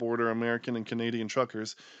 cross-border American and Canadian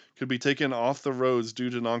truckers could be taken off the roads due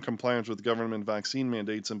to non-compliance with government vaccine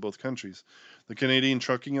mandates in both countries. The Canadian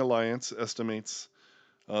Trucking Alliance estimates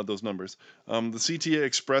those numbers. The CTA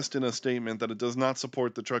expressed in a statement that it does not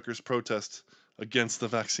support the truckers' protests against the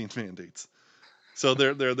vaccine mandates. So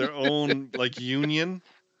their own like union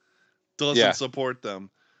doesn't Yeah. support them.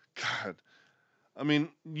 God, I mean,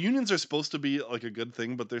 unions are supposed to be like a good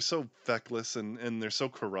thing, but they're so feckless and they're so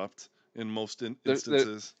corrupt in most They're, they're,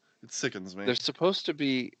 instances. It sickens me. they're supposed to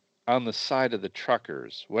be on the side of the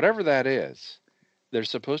truckers, whatever that is. They're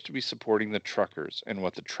supposed to be supporting the truckers and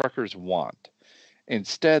what the truckers want.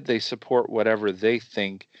 Instead, they support whatever they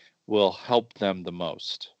think will help them the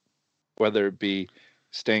most, whether it be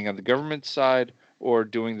staying on the government side or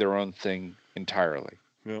doing their own thing entirely.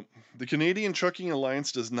 Yep. The Canadian Trucking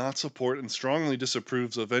Alliance does not support and strongly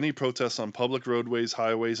disapproves of any protests on public roadways,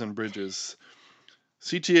 highways, and bridges.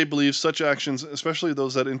 CTA believes such actions, especially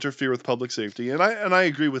those that interfere with public safety, and I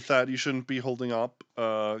agree with that. You shouldn't be holding up,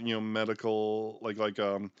 medical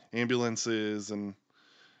ambulances and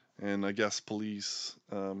I guess police,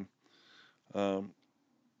 um, To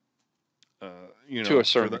a for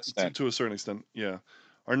certain that extent. to a certain extent, yeah,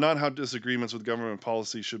 are not how disagreements with government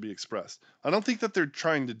policy should be expressed. I don't think that they're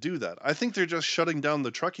trying to do that. I think they're just shutting down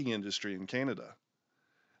the trucking industry in Canada.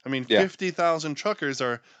 I mean, Yeah. 50,000 truckers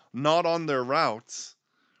are not on their routes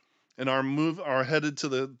and are headed to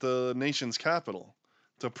the nation's capital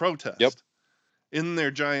to Yep. protest in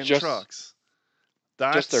their giant Just trucks.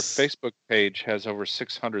 just their That's Facebook page has over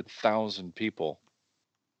 600,000 people,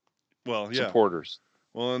 well, yeah. supporters.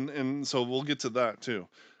 Well, and so we'll get to that too.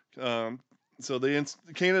 Um, so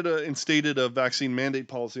Canada instated a vaccine mandate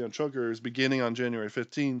policy on truckers beginning on January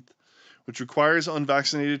 15th, which requires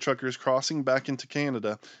unvaccinated truckers crossing back into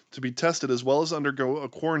Canada to be tested as well as undergo a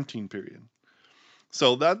quarantine period.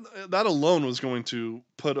 So that alone was going to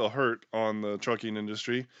put a hurt on the trucking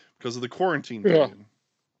industry because of the quarantine Yeah. period.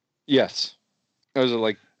 Yes. Those are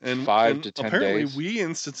like five And to 10 apparently days. we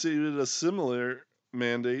instituted a similar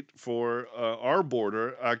mandate for our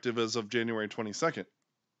border active as of January 22nd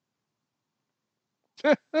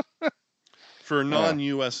for Uh,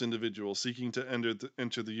 non-US individuals seeking to enter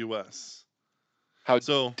the US. how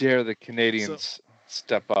So dare the so Canadians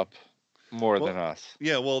step up more than well us?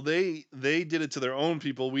 yeah, well they did it to their own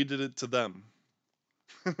people, we did it to them.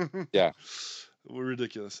 Yeah. We're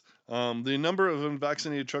ridiculous. The number of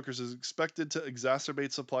unvaccinated truckers is expected to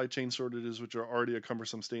exacerbate supply chain shortages, which are already a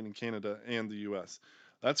cumbersome state in Canada and the U.S.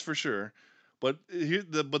 That's for sure. But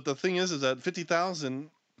the thing is that 50,000,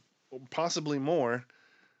 possibly more,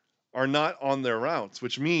 are not on their routes,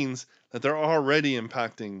 which means that they're already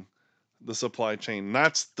impacting the supply chain.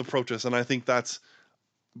 That's the protest, and I think that's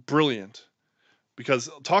brilliant because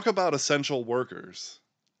talk about essential workers.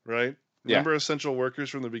 right? Yeah. Remember essential workers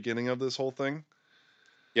from the beginning of this whole thing?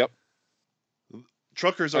 Yep.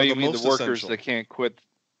 Truckers Oh, are you the mean the most workers essential. that can't quit,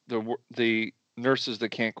 the nurses that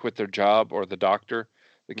can't quit their job, or the doctor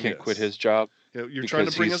that can't quit Yes. his job You're trying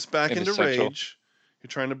to because bring us he's back into inessential? rage. You're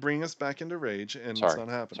trying to bring us back into rage, and it's Sorry, not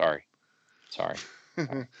happening. sorry, sorry,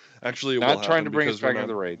 sorry. Actually, it will Not trying to happen bring us because we're back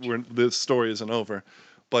into not. the rage. This story isn't over,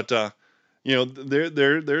 but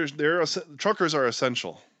truckers are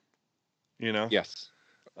essential. You know, Yes,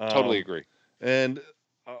 totally um, agree. and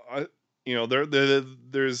I,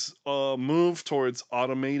 there's a move towards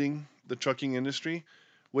automating the trucking industry,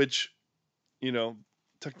 which you know,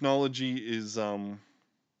 technology is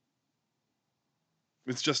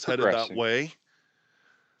it's just headed that Progressing. way,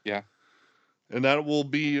 Yeah. and that'll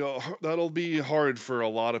be hard for a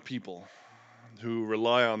lot of people who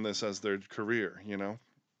rely on this as their career.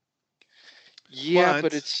 Yeah, but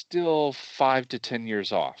But it's still 5 to 10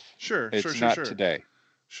 years off. sure, sure, It's sure, not sure, today.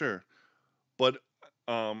 sure. But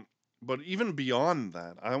um, but even beyond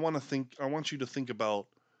that, I want you to think about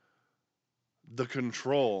the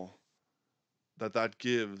control that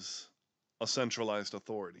gives a centralized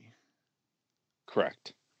authority.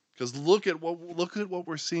 Correct. Because look at what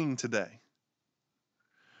we're seeing today.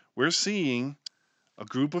 We're seeing a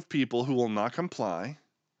group of people who will not comply,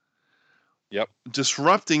 Yep.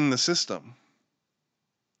 disrupting the system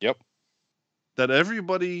Yep. that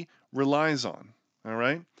everybody relies on. All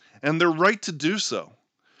right, and they're right to do so.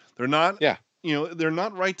 They're not, Yeah. they're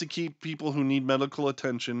not right to keep people who need medical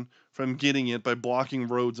attention from getting it by blocking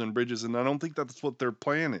roads and bridges. And I don't think that's what their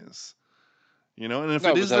plan is. And if it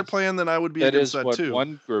No, but is their plan, then I would be that against is that what too.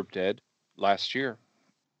 one group did last year.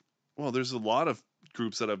 Well, there's a lot of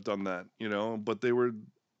groups that have done that, but they were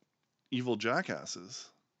evil jackasses.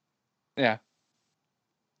 Yeah.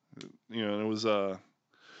 It was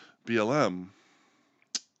BLM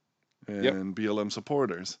Yep. and BLM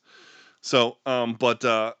supporters. So,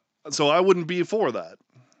 so I wouldn't be for that.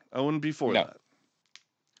 I wouldn't be for No. that.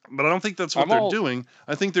 But I don't think that's what I'm they're all doing.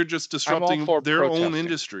 I think they're just I'm all disrupting for their own protesting.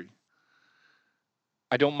 industry.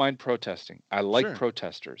 I don't mind protesting. I like Sure,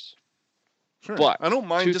 protesters. sure. I But don't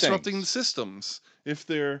mind two disrupting the things. systems if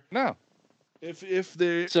they're No. if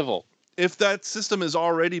they Civil. if that system is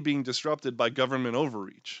already being disrupted by government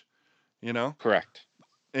overreach, you know, Correct.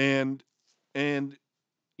 and and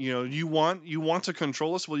you want to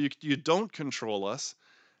control us. Well, you don't control us,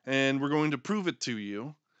 and we're going to prove it to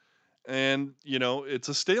you. And it's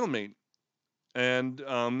a stalemate. And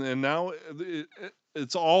now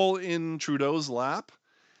it's all in Trudeau's lap,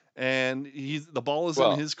 and the ball is in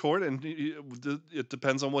Well, his court, and it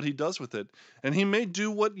depends on what he does with it. And he may do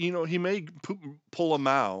what he may pull a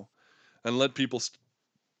Mao and let people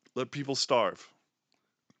starve,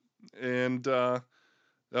 and that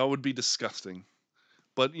would be disgusting.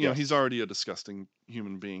 But he's yes. already a disgusting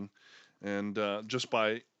human being, and just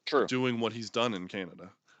by True. doing what he's done in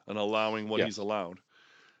Canada and allowing what he's Yes. allowed.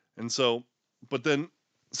 And so, but then,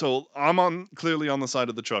 so I'm clearly on the side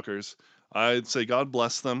of the truckers. I'd say God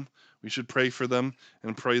bless them. We should pray for them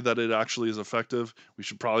and pray that it actually is effective. We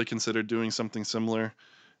should probably consider doing something similar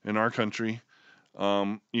in our country.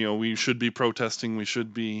 We should be protesting. We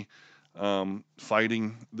should be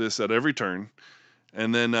fighting this at every turn.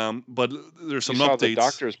 And then, but there's You some saw the updates.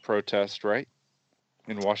 doctors protest, right?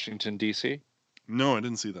 In Washington D.C. No, I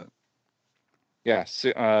didn't see that. Yeah,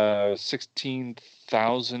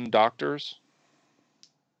 16,000 doctors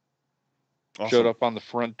showed Awesome. up on the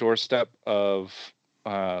front doorstep of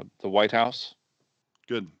the White House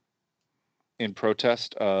Good. in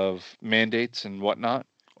protest of mandates and whatnot,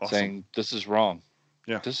 Awesome. saying this is wrong.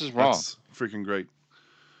 Yeah, This is wrong. that's freaking great.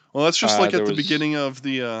 Well, that's just like at There the was beginning of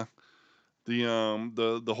the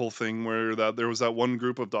whole thing where that there was that one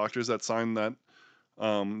group of doctors that signed that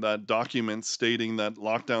document stating that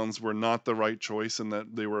lockdowns were not the right choice and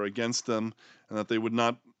that they were against them and that they would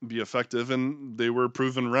not be effective, and they were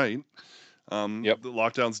proven right. Yep. The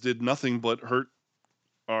lockdowns did nothing but hurt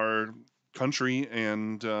our country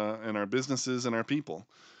and our businesses and our people,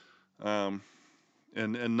 um,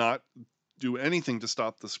 and not do anything to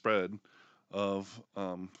stop the spread of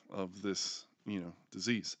this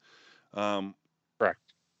disease. Um, Correct.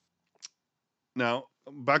 Now,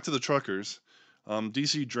 back to the truckers.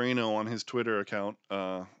 DC Drano on his Twitter account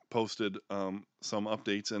posted some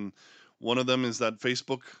updates, and one of them is that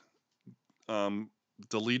Facebook um,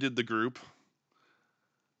 deleted the group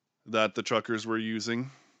that the truckers were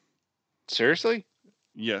using. Seriously?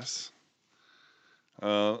 Yes.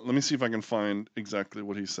 Let me see if I can find exactly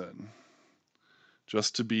what he said,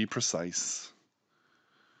 just to be precise,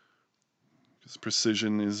 because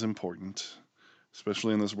precision is important,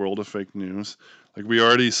 especially in this world of fake news. Like we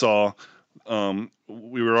already saw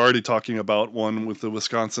We were already talking about one with the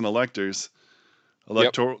Wisconsin electors. Yep.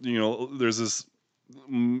 Electoral, there's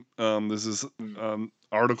there's this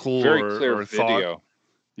article Very clear or thought,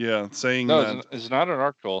 video. saying No, that, it's not an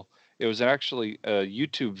article. It was actually a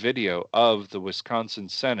YouTube video of the Wisconsin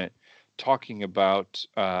Senate talking about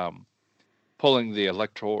pulling the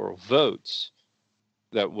electoral votes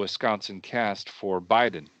that Wisconsin cast for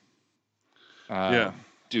Biden yeah.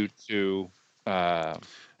 due to.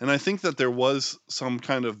 And I think that there was some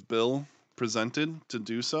kind of bill presented to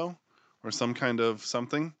do so, or some kind of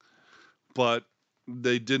something, but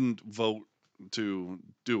they didn't vote to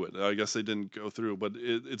do it. I guess they didn't go through, but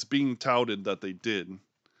it's being touted that they did,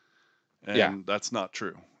 Yeah, and that's not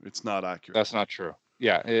true. It's not accurate. that's not true.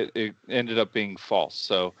 Yeah, it ended up being false.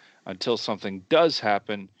 So until something does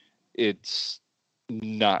happen, it's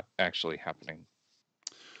not actually happening.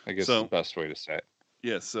 I guess is the So, best way to say it.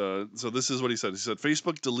 yes, so this is what he said. He said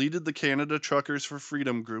Facebook deleted the Canada Truckers for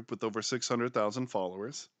Freedom group with over 600,000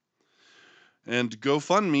 followers. And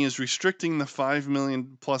GoFundMe is restricting the $5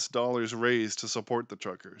 million plus raised to support the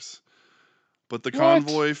truckers. But the What?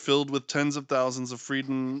 convoy, filled with tens of thousands of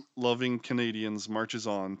freedom loving Canadians, marches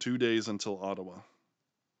on 2 days until Ottawa.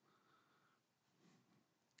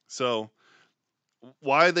 So,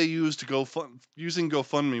 why they using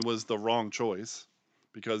GoFundMe was the wrong choice,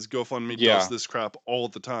 because GoFundMe does Yeah, this crap all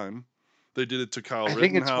the time. They did it to Kyle I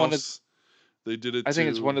think it's one of. Rittenhouse. They did it I think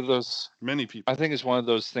it's one to of those. many I people. think it's one of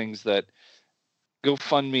those things that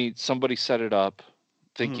GoFundMe, somebody set it up Hmm.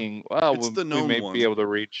 thinking, well, It's the we known may be one. able to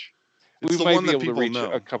reach, It's we the might one be that able to people reach a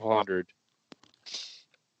know. couple hundred,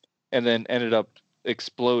 and then ended up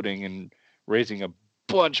exploding and raising a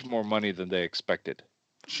bunch more money than they expected.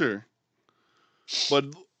 Sure. But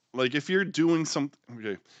like, if you're doing something,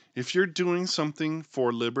 okay, if you're doing something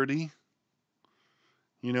for liberty,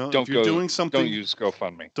 if you're doing Don't something, use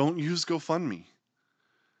GoFundMe. don't use GoFundMe.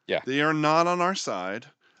 Yeah, They are not on our side.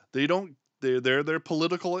 They don't. They're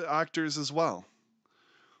political actors as well.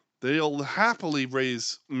 They'll happily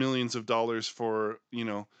raise millions of dollars for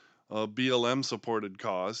a BLM supported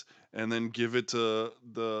cause, and then give it to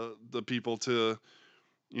the people to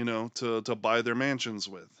to buy their mansions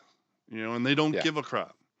with, and they don't yeah, give a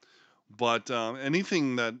crap. But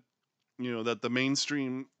anything that that the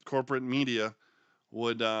mainstream corporate media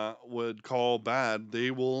would call bad, they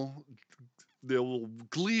will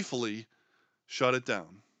gleefully shut it down.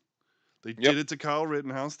 They yep. did it to Kyle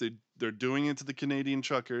Rittenhouse. They're doing it to the Canadian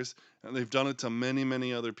truckers, and they've done it to many,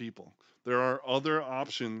 many other people. There are other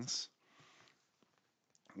options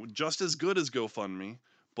just as good as GoFundMe,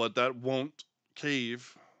 but that won't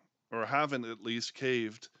cave, or haven't at least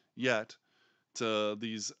caved yet, to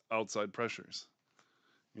these outside pressures.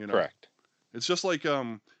 You know, Correct. it's just like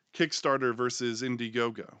Kickstarter versus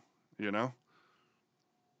Indiegogo. You know,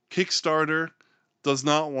 Kickstarter does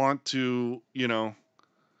not want to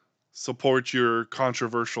support your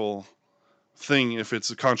controversial thing if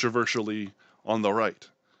it's controversially on the right.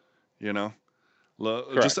 You know,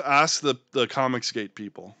 just Correct. ask the Comicsgate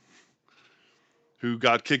people who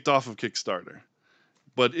got kicked off of Kickstarter.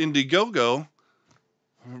 But Indiegogo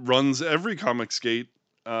runs every Comicsgate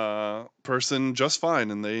person just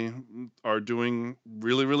fine, and they are doing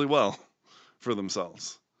really, really well for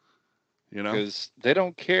themselves. You know, Because they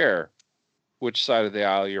don't care which side of the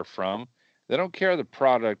aisle you're from. They don't care the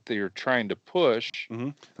product that you're trying to push. hmm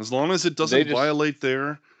as long as it They doesn't just violate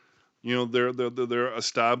their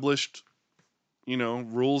established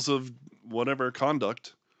rules of whatever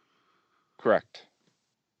conduct. correct.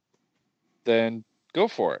 Then go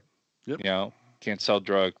for it. Yep. Can't sell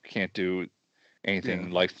drugs, can't do Yeah. anything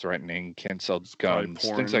life threatening, can't sell It's probably guns,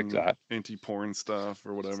 things like porn, that. anti-porn stuff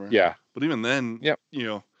or whatever. Yeah. But even then, Yep.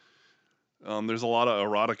 there's a lot of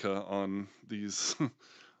erotica on these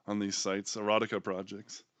on these sites, erotica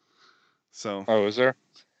projects. So Oh, is there?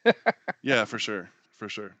 yeah, for sure, for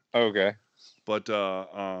sure. Okay. But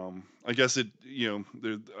I guess there's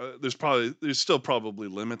still probably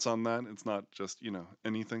limits on that. It's not just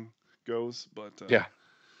anything goes. But Yeah.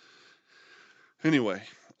 anyway,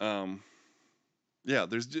 um, yeah,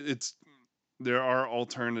 there are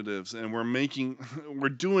alternatives, and we're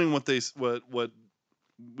doing what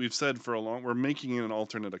we've said for a long. We're making it an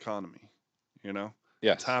alternate economy. It's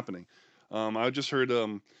Yes. happening. I just heard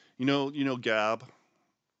Gab,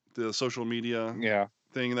 the social media Yeah.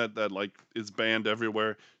 thing that like is banned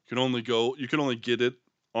everywhere. You can only get it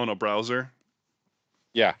on a browser.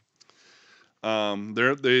 Yeah.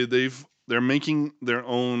 They're making their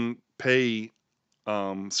own pay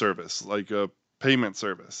service, like a payment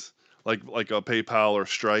service, like a PayPal or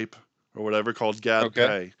Stripe or whatever, called Gad Okay.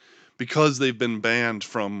 Pay, because they've been banned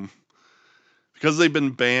because they've been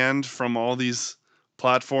banned from all these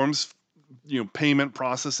platforms, payment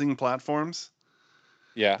processing platforms.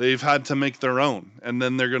 Yeah. They've had to make their own, and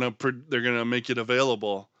then they're gonna make it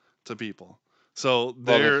available to people. So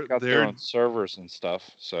Well, they've got their they're own servers and stuff,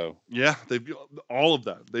 so yeah, they've all of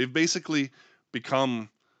that. They've basically become,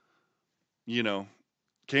 you know,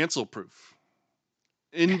 cancel proof.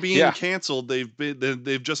 In being yeah. canceled,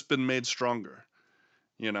 they've just been made stronger.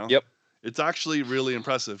 You know, Yep. it's actually really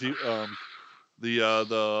impressive.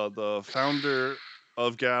 The founder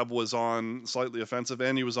of Gab was on Slightly Offensive,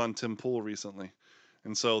 and he was on Tim Pool recently,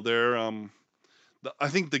 and so I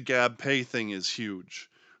think the Gab Pay thing is huge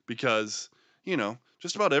because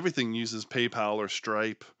just about everything uses PayPal or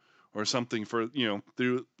Stripe or something for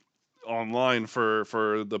through online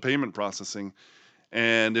for the payment processing,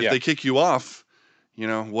 and if Yeah. they kick you off,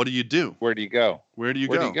 what do you do? Where do you go? Where do you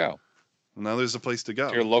Where do you go? go? Well, now there's a place to To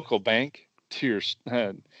go. your local bank? To your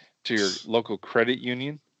local credit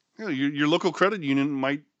union? Your local credit union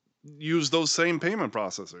might use those same payment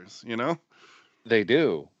processors. They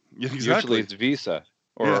do. Yeah, Usually exactly. it's Visa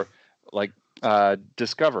Yeah. or like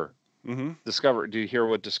Discover. Mm-hmm. Discover. Do you hear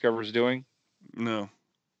what Discover's doing? No.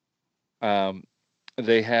 Um,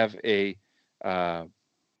 they have a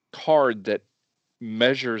card that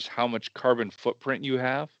measures how much carbon footprint you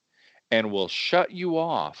have and will shut you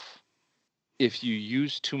off if you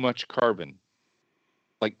use too much carbon.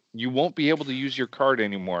 Like you won't be able to use your card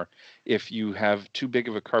anymore if you have too big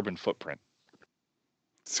of a carbon footprint.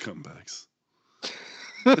 Scumbags.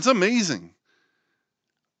 It's amazing.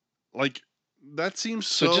 Like that seems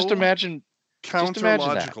So just so imagine that.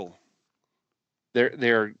 counter-logical.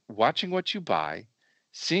 They're watching what you buy,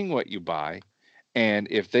 seeing what you buy, and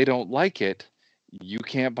if they don't like it, you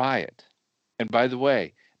can't buy it. And by the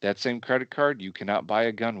way, that same credit card you cannot buy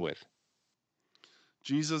a gun with.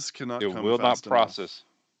 Jesus cannot It come will not fast enough. process.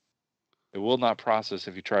 It will not process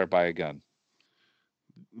if you try to buy a gun.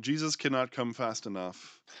 Jesus cannot come fast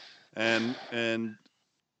enough. And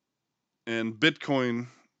Bitcoin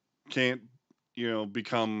can't,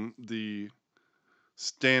 become the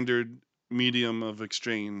standard medium of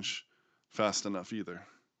exchange fast enough either.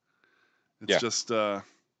 It's Yeah. just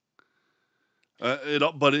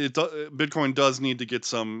Bitcoin does need to get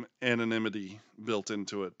some anonymity built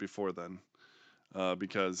into it before then,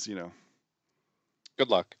 because Good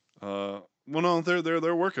luck. well, no,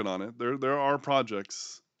 they're working on it. There are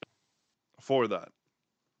projects for that,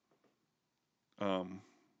 um,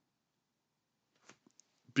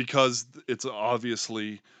 because it's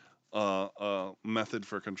obviously a method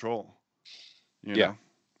for control. You Yeah. know,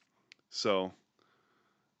 so,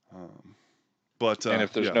 um, but And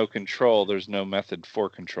if there's yeah, no control, there's no method for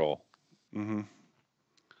control, hmm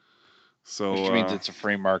so which means it's a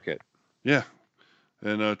free market. yeah,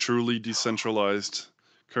 and a truly decentralized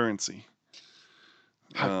currency,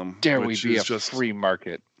 How dare we which be is a just free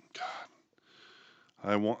market?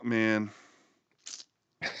 man,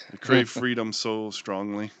 I crave freedom so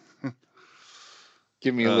strongly.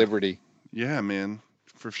 Give me Uh, liberty. yeah, man,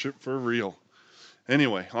 for real.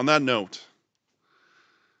 Anyway, on that note,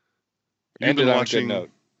 you've Ended been on a good watching.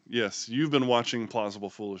 note. Yes, you've been watching Plausible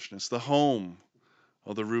Foolishness, the home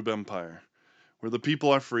of the Rube Empire, where the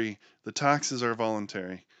people are free, the taxes are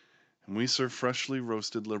voluntary, and we serve freshly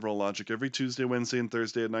roasted liberal logic every Tuesday, Wednesday, and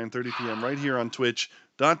Thursday at 9:30 p.m. right here on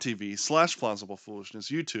twitch.tv/Plausible Foolishness,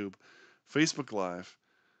 YouTube, Facebook Live,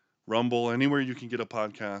 Rumble, anywhere you can get a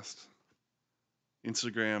podcast,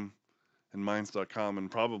 Instagram, and minds.com, and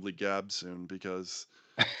probably Gab soon because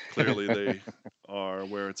clearly they are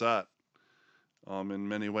where it's at, in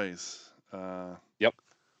many ways. Yep.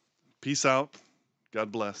 Peace out.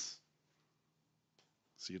 God bless.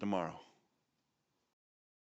 See you tomorrow.